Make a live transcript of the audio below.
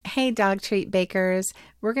Hey, dog treat bakers.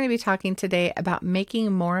 We're going to be talking today about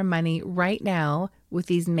making more money right now with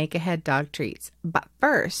these make ahead dog treats. But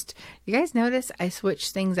first, you guys notice I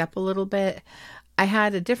switched things up a little bit. I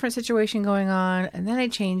had a different situation going on and then I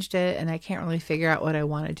changed it and I can't really figure out what I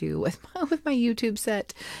want to do with my YouTube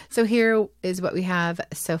set. So here is what we have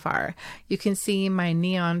so far. You can see my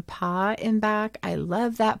neon paw in back. I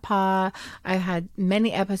love that paw. I had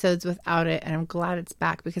many episodes without it and I'm glad it's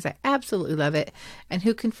back because I absolutely love it. And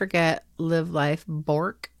who can forget Live Life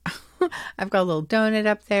Bork? I've got a little donut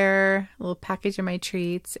up there, a little package of my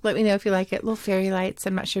treats. Let me know if you like it. Little fairy lights.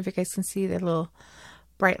 I'm not sure if you guys can see the little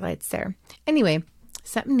bright lights there. Anyway,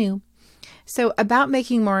 something new. So about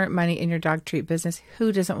making more money in your dog treat business,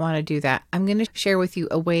 who doesn't want to do that? I'm going to share with you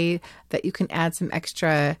a way that you can add some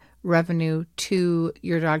extra revenue to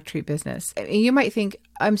your dog treat business. And you might think,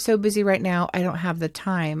 I'm so busy right now, I don't have the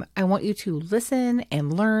time. I want you to listen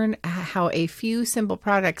and learn how a few simple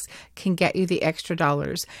products can get you the extra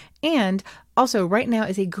dollars. And also, right now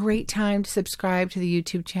is a great time to subscribe to the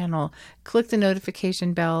YouTube channel. Click the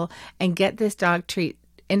notification bell and get this dog treat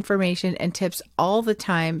information and tips all the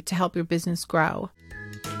time to help your business grow.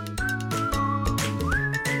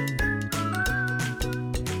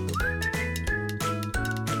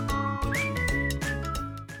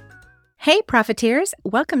 Hey, profiteers,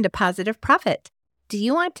 welcome to Positive Profit. Do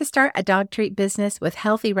you want to start a dog treat business with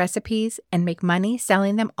healthy recipes and make money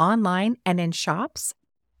selling them online and in shops?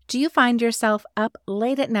 Do you find yourself up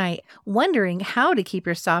late at night wondering how to keep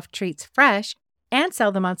your soft treats fresh and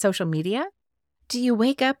sell them on social media? Do you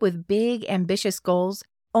wake up with big, ambitious goals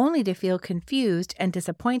only to feel confused and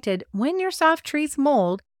disappointed when your soft treats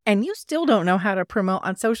mold and you still don't know how to promote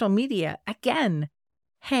on social media again?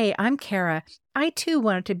 Hey, I'm Kara. I too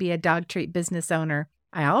wanted to be a dog treat business owner.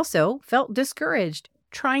 I also felt discouraged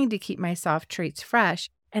trying to keep my soft treats fresh,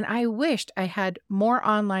 and I wished I had more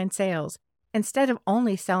online sales instead of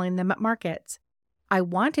only selling them at markets. I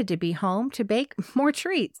wanted to be home to bake more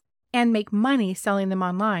treats and make money selling them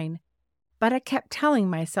online. But I kept telling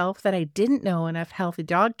myself that I didn't know enough healthy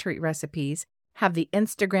dog treat recipes, have the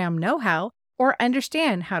Instagram know-how, or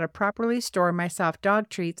understand how to properly store my soft dog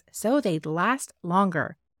treats so they'd last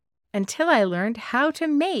longer. Until I learned how to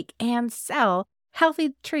make and sell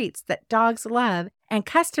healthy treats that dogs love and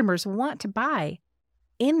customers want to buy.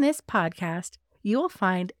 In this podcast, you'll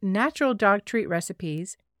find natural dog treat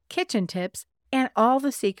recipes, kitchen tips, and all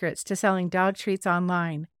the secrets to selling dog treats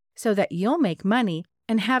online so that you'll make money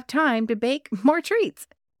and have time to bake more treats.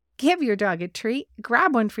 Give your dog a treat,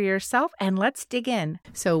 grab one for yourself, and let's dig in.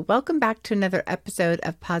 So welcome back to another episode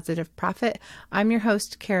of Positive Profit. I'm your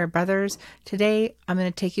host, Kara Brothers. Today, I'm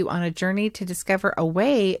going to take you on a journey to discover a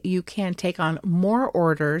way you can take on more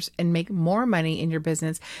orders and make more money in your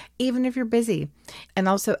business, even if you're busy. And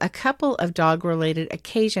also a couple of dog-related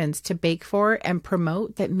occasions to bake for and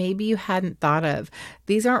promote that maybe you hadn't thought of.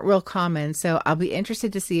 These aren't real common, so I'll be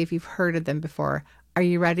interested to see if you've heard of them before. Are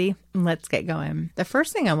you ready? Let's get going. The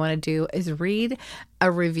first thing I want to do is read a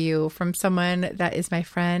review from someone that is my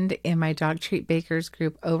friend in my Dog Treat Bakers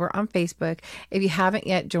group over on Facebook. If you haven't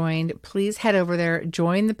yet joined, please head over there,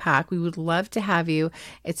 join the pack. We would love to have you.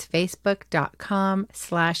 It's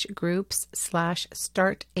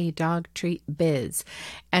facebook.com/groups/startadogtreatbiz.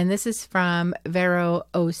 And this is from Vero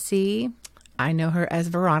OC. I know her as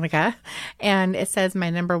Veronica. And it says, my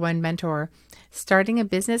number one mentor. Starting a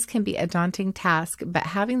business can be a daunting task, but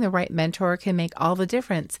having the right mentor can make all the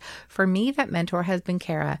difference. For me, that mentor has been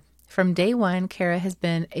Kara. From day one, Kara has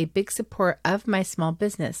been a big support of my small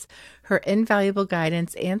business. Her invaluable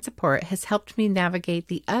guidance and support has helped me navigate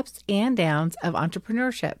the ups and downs of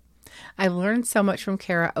entrepreneurship. I've learned so much from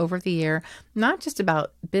Kara over the year, not just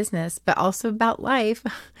about business, but also about life.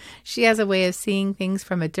 She has a way of seeing things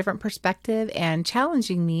from a different perspective and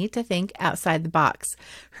challenging me to think outside the box.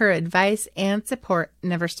 Her advice and support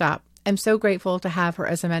never stop. I'm so grateful to have her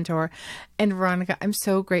as a mentor. And Veronica, I'm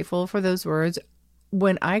so grateful for those words.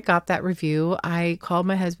 When I got that review, I called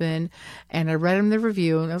my husband and I read him the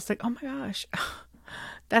review and I was like, oh my gosh.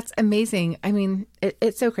 That's amazing. I mean,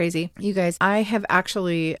 it's so crazy. You guys, I have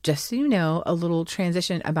actually, just so you know, a little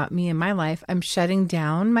transition about me and my life. I'm shutting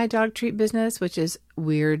down my dog treat business, which is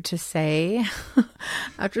weird to say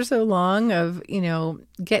after so long of,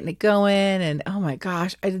 getting it going. And oh my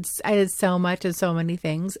gosh, I did so much and so many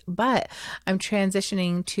things, but I'm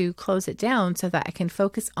transitioning to close it down so that I can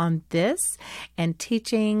focus on this and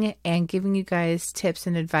teaching and giving you guys tips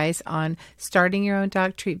and advice on starting your own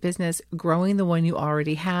dog treat business, growing the one you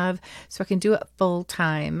already have, so I can do it full full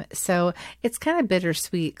time. So it's kind of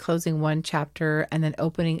bittersweet closing one chapter and then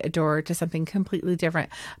opening a door to something completely different.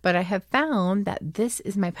 But I have found that this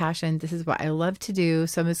is my passion. This is what I love to do.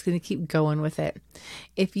 So I'm just going to keep going with it.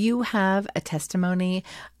 If you have a testimony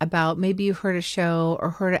about maybe you heard a show or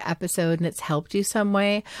heard an episode and it's helped you some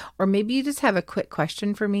way, or maybe you just have a quick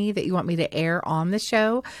question for me that you want me to air on the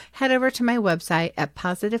show, head over to my website at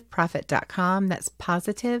positiveprofit.com. That's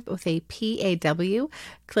positive with a PAW.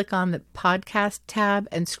 Click on the podcast tab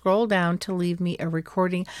and scroll down to leave me a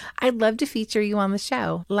recording. I'd love to feature you on the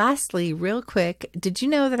show. Lastly, real quick, did you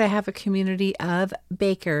know that I have a community of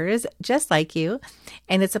bakers just like you?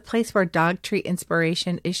 And it's a place where dog treat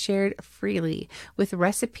inspiration is shared freely with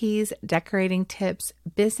recipes, decorating tips,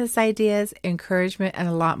 business ideas, encouragement, and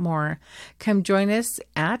a lot more. Come join us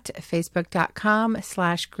at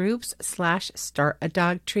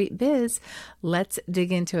facebook.com/groups/startadogtreatbiz. Let's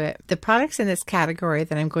dig into it. The products in this category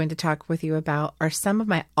that I'm going to talk with you about are some of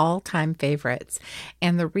my all-time favorites.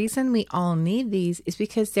 And the reason we all need these is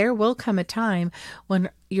because there will come a time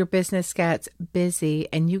when your business gets busy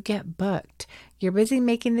and you get booked. You're busy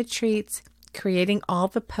making the treats, creating all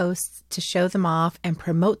the posts to show them off and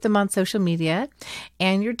promote them on social media,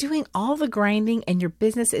 and you're doing all the grinding and your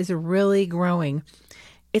business is really growing.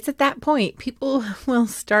 It's at that point people will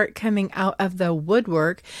start coming out of the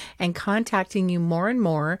woodwork and contacting you more and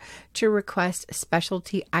more to request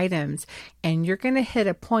specialty items. And you're going to hit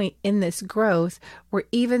a point in this growth where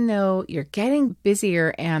even though you're getting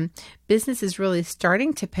busier and business is really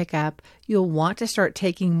starting to pick up, you'll want to start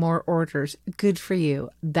taking more orders. Good for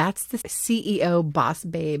you. That's the CEO boss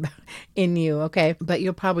babe in you, okay? But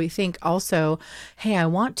you'll probably think also, hey, I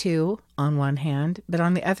want to on one hand, but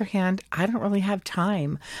on the other hand, I don't really have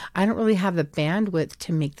time. I don't really have the bandwidth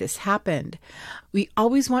to make this happen. We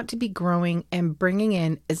always want to be growing and bringing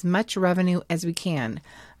in as much revenue as we can,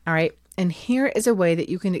 all right? And here is a way that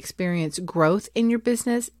you can experience growth in your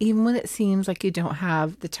business even when it seems like you don't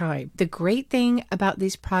have the time. The great thing about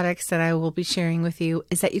these products that I will be sharing with you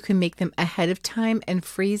is that you can make them ahead of time and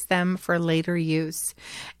freeze them for later use.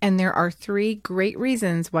 And there are 3 great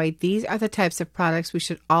reasons why these are the types of products we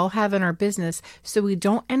should all have in our business so we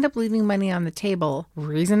don't end up leaving money on the table.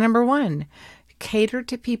 Reason number 1, cater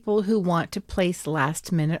to people who want to place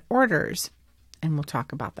last-minute orders. And we'll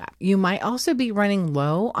talk about that. You might also be running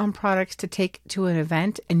low on products to take to an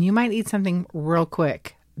event, and you might need something real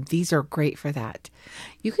quick. These are great for that.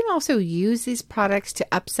 You can also use these products to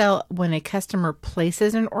upsell when a customer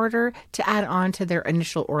places an order to add on to their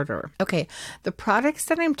initial order. Okay, the products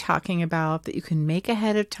that I'm talking about that you can make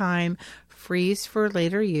ahead of time, freeze for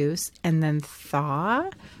later use, and then thaw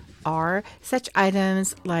are such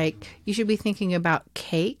items like you should be thinking about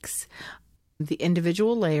cakes, the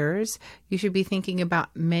individual layers. You should be thinking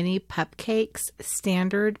about mini cupcakes,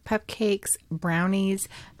 standard cupcakes, brownies,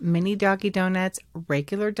 mini doggy donuts,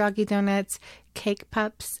 regular doggy donuts, cake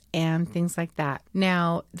pups, and things like that.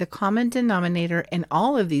 Now, the common denominator in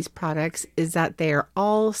all of these products is that they are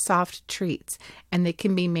all soft treats and they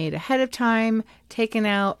can be made ahead of time, taken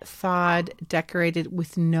out, thawed, decorated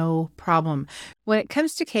with no problem. When it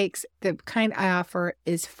comes to cakes, the kind I offer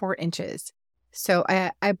is 4 inches. So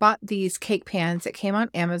I bought these cake pans that came on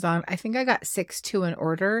Amazon. I think I got 6 to an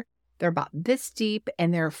order. They're about this deep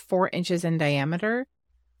and they're 4 inches in diameter.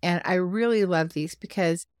 And I really love these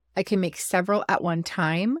because I can make several at one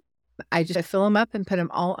time. I just fill them up and put them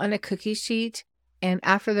all on a cookie sheet. And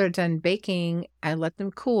after they're done baking, I let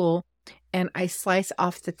them cool and I slice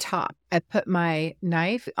off the top. I put my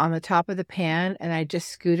knife on the top of the pan and I just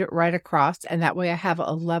scoot it right across. And that way I have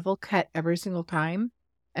a level cut every single time.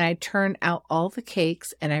 And I turn out all the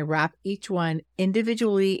cakes and I wrap each one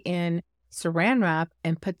individually in saran wrap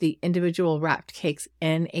and put the individual wrapped cakes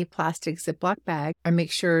in a plastic Ziploc bag. I make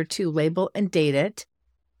sure to label and date it.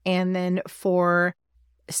 And then for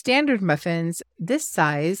standard muffins, this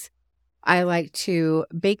size, I like to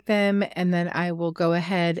bake them and then I will go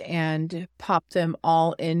ahead and pop them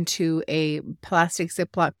all into a plastic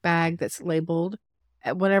Ziploc bag that's labeled.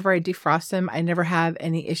 Whenever I defrost them, I never have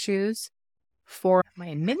any issues. For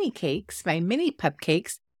my mini cakes, my mini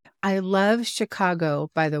cupcakes, I love Chicago,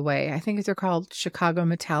 by the way. I think they're called Chicago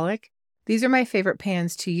Metallic. These are my favorite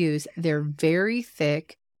pans to use. They're very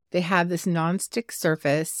thick. They have this nonstick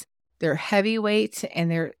surface. They're heavyweight and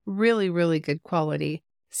they're really, really good quality.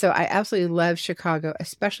 So I absolutely love Chicago,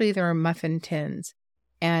 especially their muffin tins.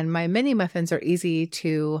 And my mini muffins are easy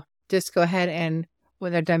to just go ahead and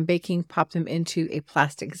when they're done baking, pop them into a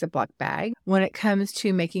plastic Ziploc bag. When it comes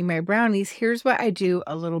to making my brownies, here's what I do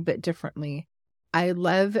a little bit differently. I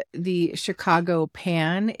love the Chicago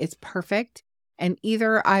pan. It's perfect. And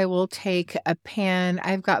either I will take a pan,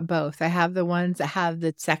 I've got both. I have the ones that have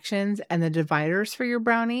the sections and the dividers for your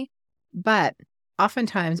brownie, but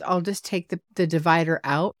oftentimes I'll just take the divider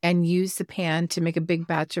out and use the pan to make a big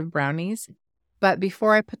batch of brownies. But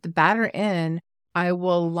before I put the batter in, I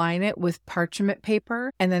will line it with parchment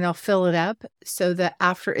paper and then I'll fill it up so that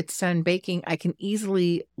after it's done baking, I can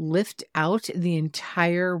easily lift out the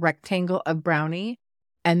entire rectangle of brownie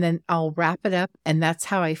and then I'll wrap it up and that's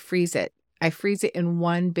how I freeze it. I freeze it in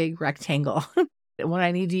one big rectangle. When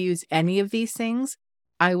I need to use any of these things,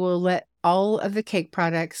 I will let all of the cake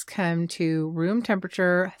products come to room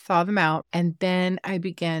temperature, thaw them out, and then I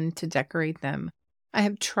begin to decorate them. I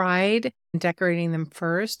have tried decorating them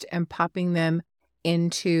first and popping them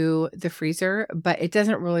into the freezer, but it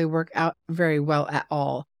doesn't really work out very well at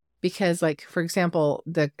all because, like, for example,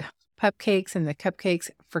 the cupcakes and the cupcakes,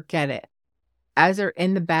 forget it. As they're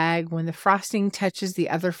in the bag, when the frosting touches the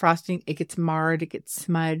other frosting, it gets marred, it gets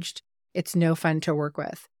smudged. It's no fun to work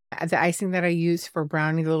with. The icing that I use for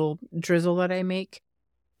brownie, the little drizzle that I make,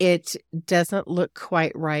 it doesn't look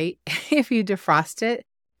quite right if you defrost it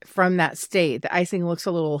from that state. The icing looks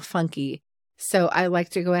a little funky. So I like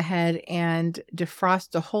to go ahead and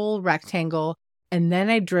defrost the whole rectangle and then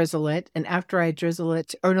I drizzle it. And after I drizzle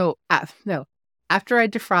it, after I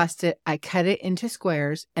defrost it, I cut it into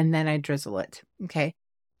squares and then I drizzle it. Okay.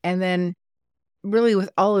 And then really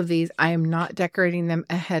with all of these, I am not decorating them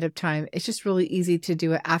ahead of time. It's just really easy to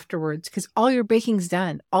do it afterwards because all your baking's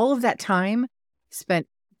done. All of that time spent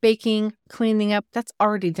baking, cleaning up, that's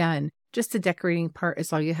already done. Just the decorating part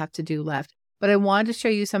is all you have to do left. But I wanted to show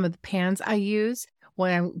you some of the pans I use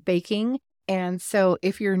when I'm baking. And so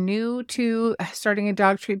if you're new to starting a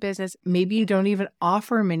dog treat business, maybe you don't even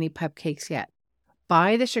offer mini cupcakes yet.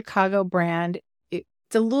 Buy the Chicago brand. It's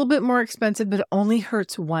a little bit more expensive, but it only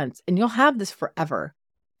hurts once. And you'll have this forever.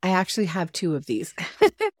 I actually have 2 of these.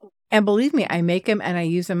 And believe me, I make them and I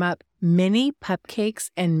use them up. Mini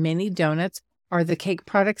cupcakes and mini donuts are the cake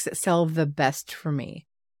products that sell the best for me.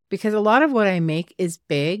 Because a lot of what I make is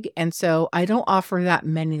big, and so I don't offer that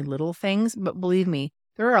many little things, but believe me,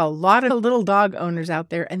 there are a lot of little dog owners out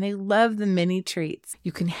there and they love the mini treats.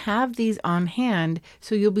 You can have these on hand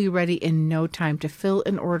so you'll be ready in no time to fill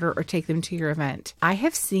an order or take them to your event. I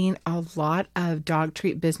have seen a lot of dog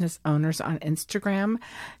treat business owners on Instagram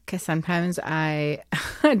because sometimes I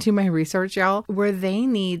do my research, y'all, where they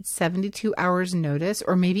need 72 hours notice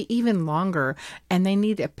or maybe even longer, and they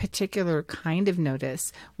need a particular kind of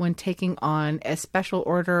notice when taking on a special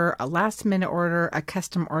order, a last minute order, a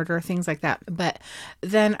custom order, things like that. But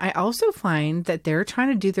then I also find that they're trying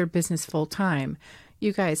to do their business full time.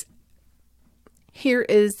 You guys, here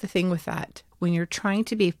is the thing with that. When you're trying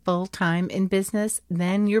to be full time in business,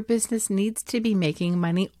 then your business needs to be making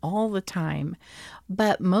money all the time.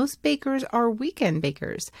 But most bakers are weekend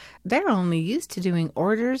bakers. They're only used to doing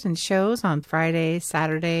orders and shows on Friday,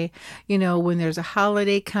 Saturday, when there's a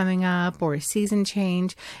holiday coming up or a season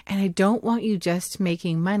change. And I don't want you just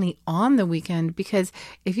making money on the weekend, because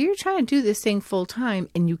if you're trying to do this thing full time,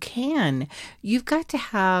 and you've got to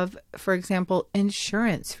have, for example,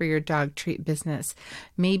 insurance for your dog treat business.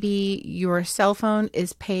 Maybe your cell phone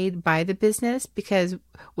is paid by the business because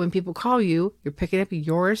when people call you, you're picking up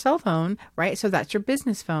your cell phone, right? So that's your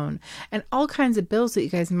business phone, and all kinds of bills that you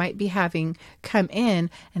guys might be having come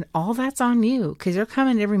in, and all that's on you because they're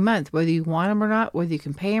coming every month, whether you want them or not, whether you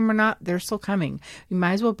can pay them or not, they're still coming. You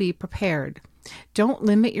might as well be prepared. Don't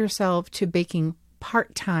limit yourself to baking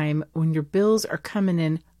part-time when your bills are coming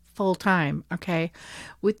in full time. Okay.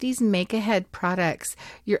 With these make ahead products,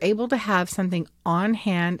 you're able to have something on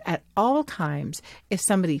hand at all times. If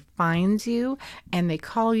somebody finds you and they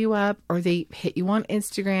call you up or they hit you on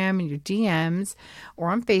Instagram and your DMs or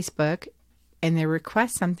on Facebook and they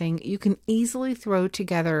request something, you can easily throw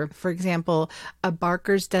together, for example, a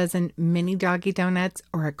Barker's dozen mini doggy donuts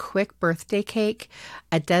or a quick birthday cake,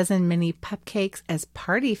 a dozen mini cupcakes as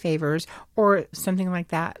party favors, or something like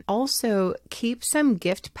that. Also, keep some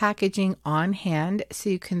gift packaging on hand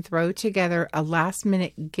so you can throw together a last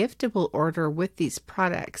minute giftable order with these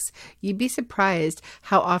products. You'd be surprised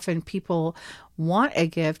how often people want a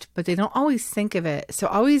gift, but they don't always think of it. So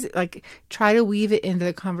always try to weave it into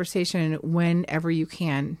the conversation whenever you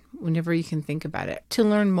can think about it. To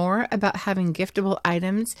learn more about having giftable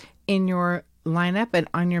items in your lineup and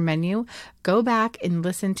on your menu, go back and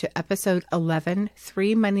listen to episode 11,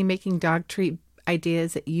 3 money-making dog treat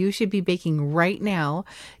ideas that you should be baking right now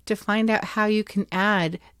to find out how you can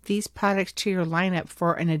add these products to your lineup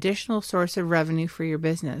for an additional source of revenue for your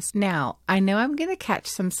business. Now, I know I'm going to catch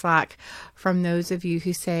some slack from those of you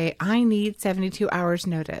who say, I need 72 hours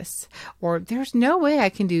notice, or there's no way I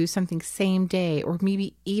can do something same day, or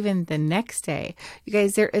maybe even the next day. You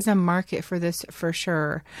guys, there is a market for this for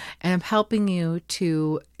sure, and I'm helping you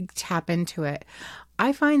to tap into it.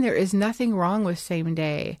 I find there is nothing wrong with same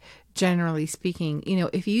day. Generally speaking,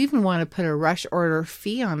 if you even want to put a rush order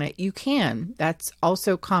fee on it, you can. That's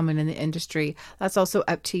also common in the industry. That's also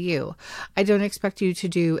up to you. I don't expect you to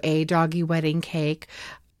do a doggy wedding cake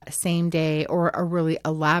same day or a really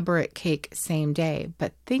elaborate cake same day.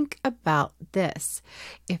 But think about this.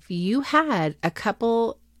 If you had a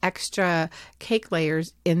couple extra cake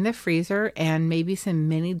layers in the freezer and maybe some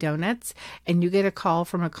mini donuts, and you get a call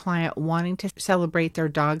from a client wanting to celebrate their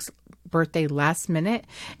dog's birthday last minute,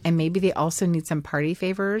 and maybe they also need some party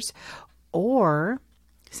favors or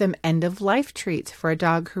some end of life treats for a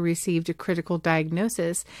dog who received a critical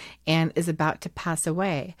diagnosis and is about to pass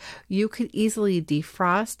away. You could easily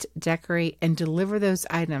defrost, decorate, and deliver those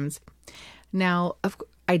items. Now,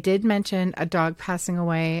 I did mention a dog passing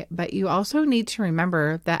away, but you also need to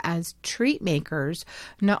remember that as treat makers,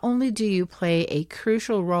 not only do you play a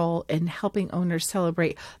crucial role in helping owners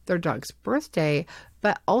celebrate their dog's birthday,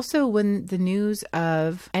 but also when the news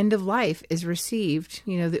of end of life is received,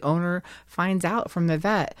 the owner finds out from the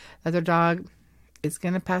vet that their dog is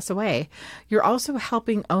going to pass away. You're also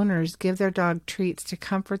helping owners give their dog treats to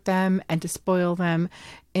comfort them and to spoil them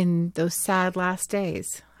in those sad last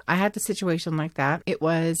days. I had a situation like that. It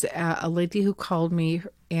was a lady who called me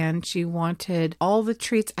and she wanted all the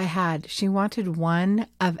treats I had. She wanted one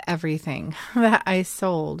of everything that I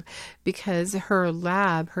sold because her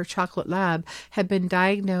chocolate lab, had been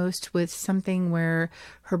diagnosed with something where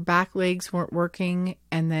her back legs weren't working,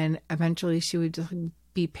 and then eventually she would just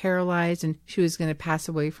be paralyzed and she was going to pass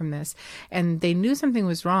away from this. And they knew something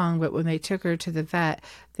was wrong, but when they took her to the vet,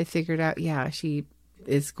 they figured out, she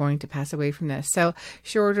is going to pass away from this. So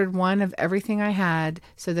she ordered one of everything I had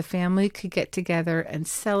so the family could get together and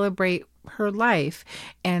celebrate her life.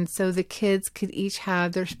 And so the kids could each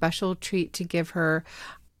have their special treat to give her.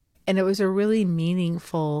 And it was a really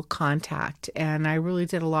meaningful contact. And I really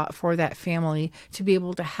did a lot for that family to be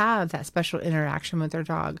able to have that special interaction with their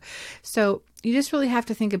dog. So you just really have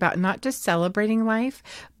to think about not just celebrating life,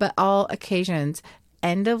 but all occasions,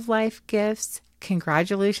 end of life gifts,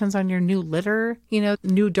 congratulations on your new litter,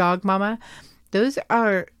 new dog mama. Those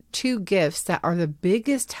are two gifts that are the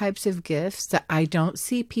biggest types of gifts that I don't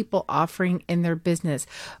see people offering in their business,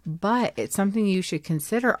 but it's something you should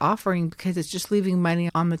consider offering because it's just leaving money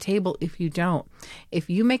on the table if you don't. If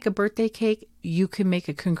you make a birthday cake, you can make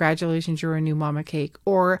a congratulations, you're a new mama cake,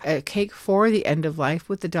 or a cake for the end of life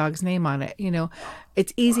with the dog's name on it.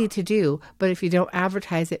 It's easy to do, but if you don't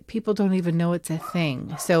advertise it, people don't even know it's a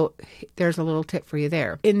thing. So there's a little tip for you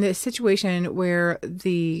there. In the situation where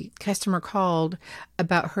the customer called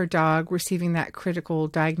about her dog receiving that critical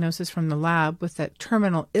diagnosis from the lab with that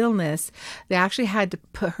terminal illness, they actually had to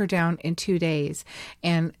put her down in 2 days.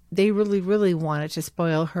 And they really, really wanted to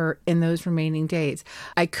spoil her in those remaining days.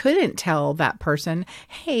 I couldn't tell that person,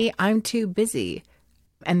 hey, I'm too busy,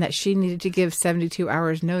 and that she needed to give 72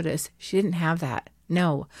 hours notice. She didn't have that.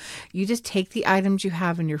 No, you just take the items you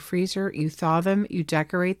have in your freezer, you thaw them, you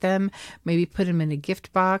decorate them, maybe put them in a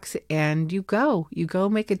gift box, and you go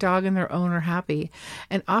make a dog and their owner happy.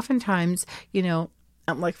 And oftentimes,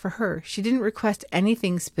 like for her, she didn't request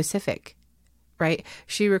anything specific, right?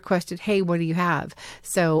 She requested, hey, what do you have?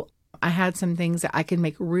 So I had some things that I could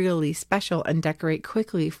make really special and decorate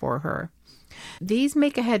quickly for her. These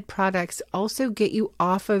Make Ahead products also get you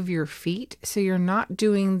off of your feet, so you're not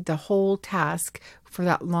doing the whole task for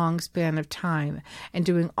that long span of time and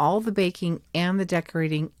doing all the baking and the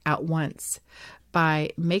decorating at once.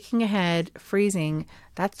 By making ahead, freezing,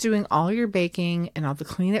 that's doing all your baking and all the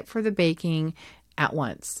cleanup for the baking at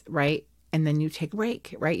once, right? And then you take a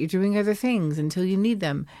break, right? You're doing other things until you need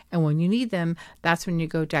them. And when you need them, that's when you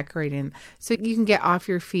go decorating. So you can get off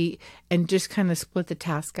your feet and just kind of split the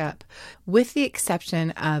task up. With the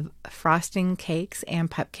exception of frosting cakes and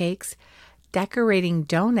cupcakes, decorating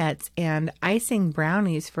donuts and icing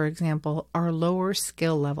brownies, for example, are lower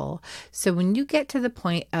skill level. So when you get to the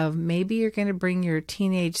point of maybe you're going to bring your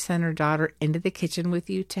teenage son or daughter into the kitchen with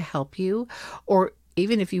you to help you, or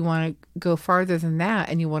even if you want to go farther than that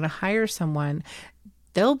and you want to hire someone,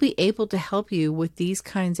 they'll be able to help you with these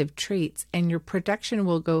kinds of treats, and your production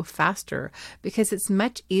will go faster because it's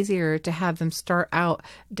much easier to have them start out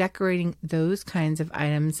decorating those kinds of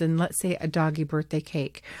items than, let's say, a doggy birthday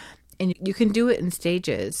cake. And you can do it in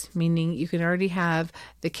stages, meaning you can already have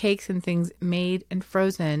the cakes and things made and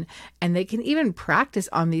frozen, and they can even practice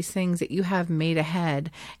on these things that you have made ahead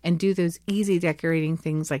and do those easy decorating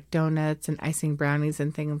things like donuts and icing brownies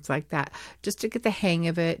and things like that, just to get the hang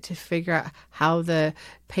of it, to figure out how the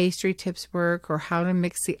pastry tips work or how to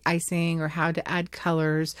mix the icing or how to add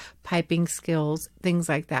colors, piping skills, things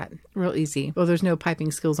like that. Real easy. Well, there's no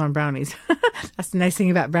piping skills on brownies. That's the nice thing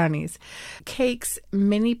about brownies. Cakes,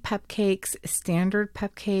 mini cupcakes, standard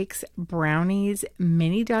cupcakes, brownies,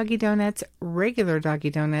 mini doggy donuts, regular doggy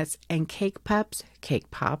donuts, and cake pops,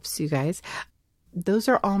 you guys. Those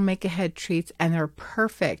are all make ahead treats, and they're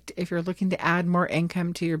perfect if you're looking to add more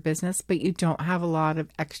income to your business, but you don't have a lot of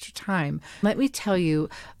extra time. Let me tell you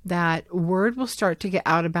that word will start to get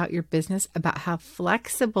out about your business about how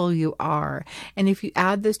flexible you are. And if you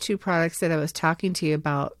add those two products that I was talking to you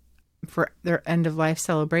about for their end of life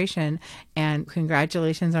celebration, and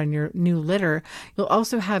congratulations on your new litter, you'll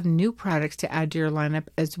also have new products to add to your lineup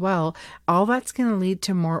as well. All that's going to lead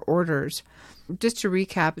to more orders. Just to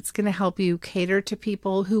recap, it's going to help you cater to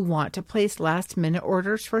people who want to place last minute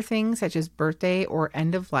orders for things such as birthday or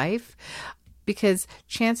end of life. Because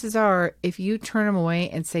chances are, if you turn them away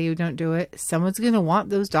and say you don't do it, someone's going to want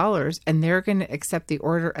those dollars and they're going to accept the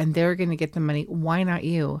order and they're going to get the money. Why not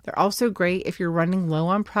you? They're also great if you're running low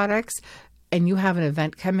on products and you have an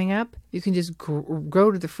event coming up. You can just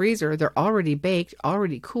go to the freezer. They're already baked,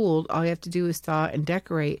 already cooled. All you have to do is thaw and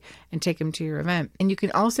decorate and take them to your event. And you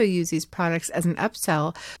can also use these products as an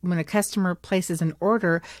upsell when a customer places an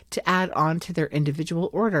order to add on to their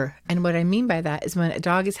individual order. And what I mean by that is when a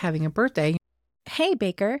dog is having a birthday. Hey,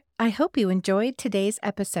 Baker, I hope you enjoyed today's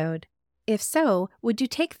episode. If so, would you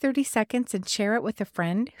take 30 seconds and share it with a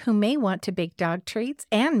friend who may want to bake dog treats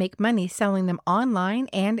and make money selling them online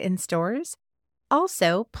and in stores?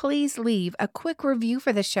 Also, please leave a quick review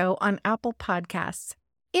for the show on Apple Podcasts.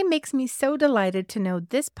 It makes me so delighted to know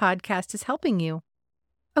this podcast is helping you.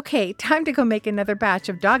 Okay, time to go make another batch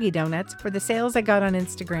of doggy donuts for the sales I got on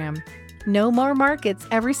Instagram. No more markets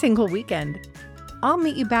every single weekend. I'll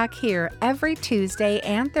meet you back here every Tuesday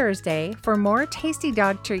and Thursday for more tasty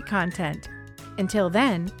dog treat content. Until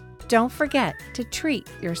then, don't forget to treat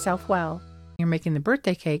yourself well. You're making the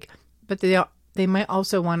birthday cake, but they might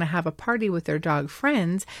also want to have a party with their dog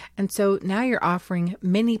friends, and so now you're offering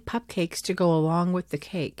mini cupcakes to go along with the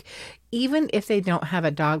cake. Even if they don't have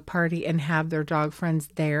a dog party and have their dog friends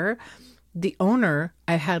there, the owner,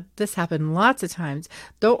 I've had this happen lots of times,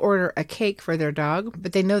 they'll order a cake for their dog,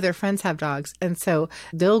 but they know their friends have dogs, and so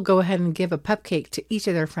they'll go ahead and give a cupcake to each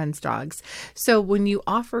of their friends' dogs. So when you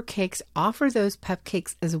offer cakes, offer those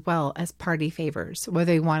cupcakes as well as party favors,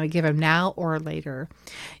 whether you want to give them now or later.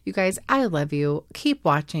 You guys, I love you. Keep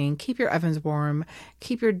watching, keep your ovens warm,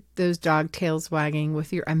 keep those dog tails wagging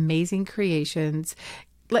with your amazing creations.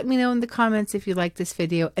 Let me know in the comments if you like this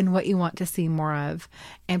video and what you want to see more of.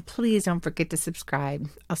 And please don't forget to subscribe.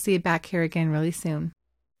 I'll see you back here again really soon.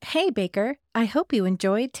 Hey, Baker, I hope you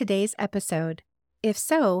enjoyed today's episode. If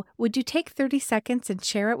so, would you take 30 seconds and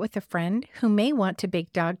share it with a friend who may want to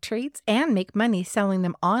bake dog treats and make money selling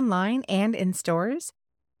them online and in stores?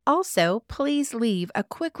 Also, please leave a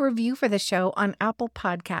quick review for the show on Apple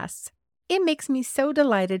Podcasts. It makes me so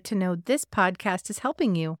delighted to know this podcast is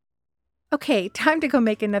helping you. Okay, time to go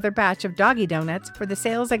make another batch of doggy donuts for the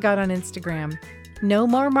sales I got on Instagram. No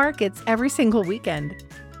more markets every single weekend.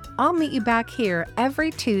 I'll meet you back here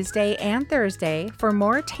every Tuesday and Thursday for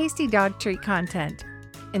more tasty dog treat content.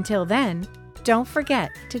 Until then, don't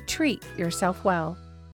forget to treat yourself well.